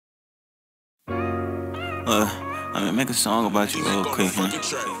Let me make a song about you real quick, man.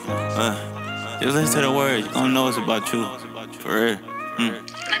 Just listen to the words, you gon' know it's about you. For real.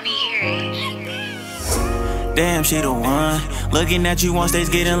 Let me hear it. Damn, she the one. Looking at you on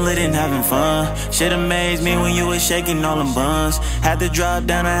stage, getting lit and having fun. Shit amazed me when you was shaking all them buns. Had to drop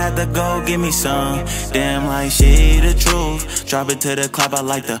down, I had to go give me some. Damn, like she the truth. Drop it to the clap, I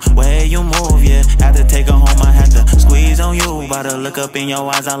like the way you move, yeah. Had to take her home, I had to squeeze on you. About to look up in your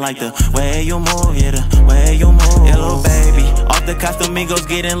eyes, I like the way you move, yeah, the way you move. Yeah, little baby, off the Casamigos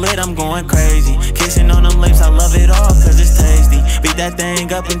getting lit, I'm going crazy. Kissing on them lips, I love it all, cause it's tasty. Beat that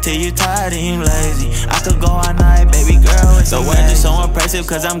thing up until you tired and you lazy. I could go all night, baby girl, it's so wet, it's so impressive,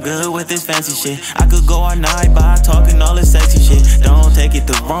 cause I'm good with this fancy shit. I could go all night by talking all this sexy shit. Don't take it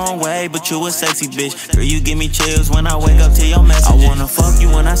the wrong way, but you a sexy bitch. Girl, you give me chills when I wake up to your message. I wanna fuck you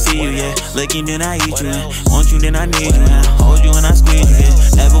when I see you, yeah. Lick you, then I eat you, yeah. Want you, then I need you, yeah. Hold you and I squeeze you,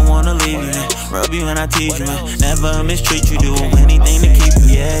 yeah. Never wanna leave you, yeah. Rub you and I tease you, yeah. Never mistreat you, do anything to keep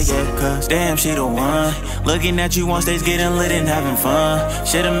you, yeah, cause damn, she the one. Looking at you on stage, getting lit and having fun.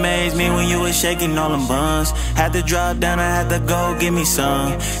 Shit amazed me when you was shaking all them buns. Had to drop down, I had to go give me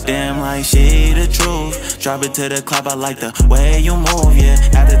some. Damn, like she the truth. Drop it to the clap, I like the way you move, yeah.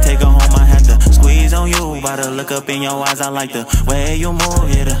 Had to take her home, I had to squeeze on you. About to look up in your eyes, I like the way you move,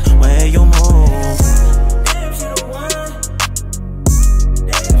 yeah, the way you move.